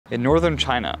In northern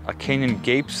China, a canyon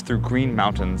gapes through green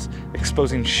mountains,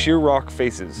 exposing sheer rock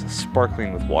faces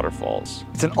sparkling with waterfalls.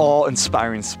 It's an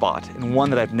awe-inspiring spot, and one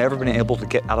that I've never been able to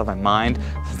get out of my mind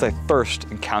since I first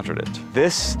encountered it.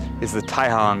 This is the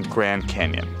Taihang Grand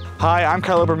Canyon. Hi, I'm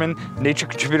Kyle Obermann, nature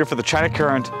contributor for the China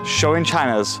Current, showing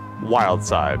China's wild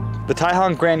side. The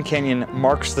Taihang Grand Canyon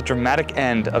marks the dramatic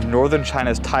end of northern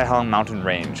China's Taihang mountain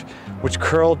range, which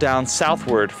curl down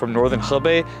southward from northern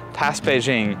Hebei past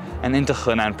Beijing and into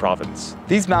Henan province.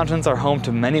 These mountains are home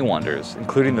to many wonders,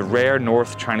 including the rare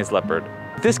North Chinese leopard.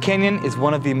 This canyon is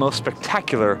one of the most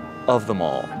spectacular of them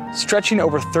all. Stretching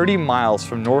over 30 miles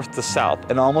from north to south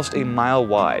and almost a mile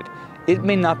wide, it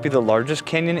may not be the largest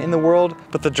canyon in the world,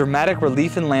 but the dramatic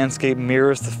relief and landscape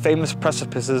mirrors the famous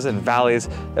precipices and valleys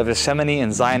of Yosemite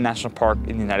and Zion National Park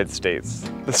in the United States.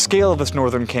 The scale of this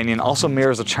northern canyon also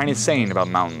mirrors a Chinese saying about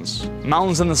mountains.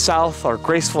 Mountains in the south are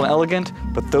graceful and elegant,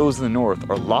 but those in the north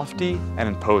are lofty and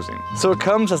imposing. So it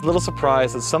comes as little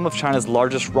surprise that some of China's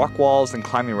largest rock walls and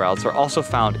climbing routes are also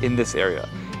found in this area.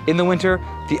 In the winter,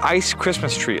 the ice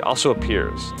Christmas tree also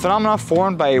appears, a phenomenon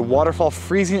formed by a waterfall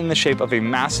freezing in the shape of a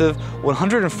massive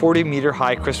 140-meter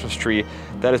high Christmas tree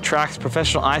that attracts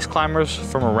professional ice climbers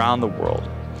from around the world.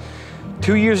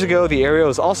 2 years ago, the area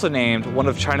was also named one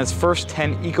of China's first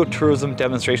 10 ecotourism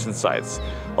demonstration sites,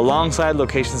 alongside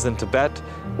locations in Tibet,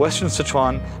 Western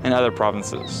Sichuan, and other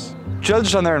provinces.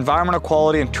 Judged on their environmental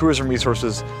quality and tourism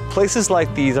resources, places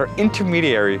like these are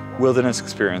intermediary wilderness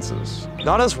experiences.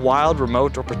 Not as wild,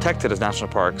 remote, or protected as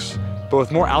national parks, but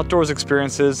with more outdoors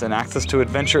experiences and access to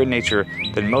adventure and nature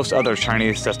than most other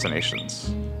Chinese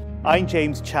destinations. I'm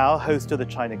James Chow, host of the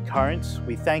China Current.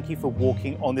 We thank you for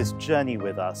walking on this journey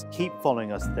with us. Keep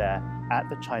following us there at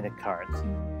the China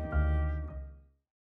Current.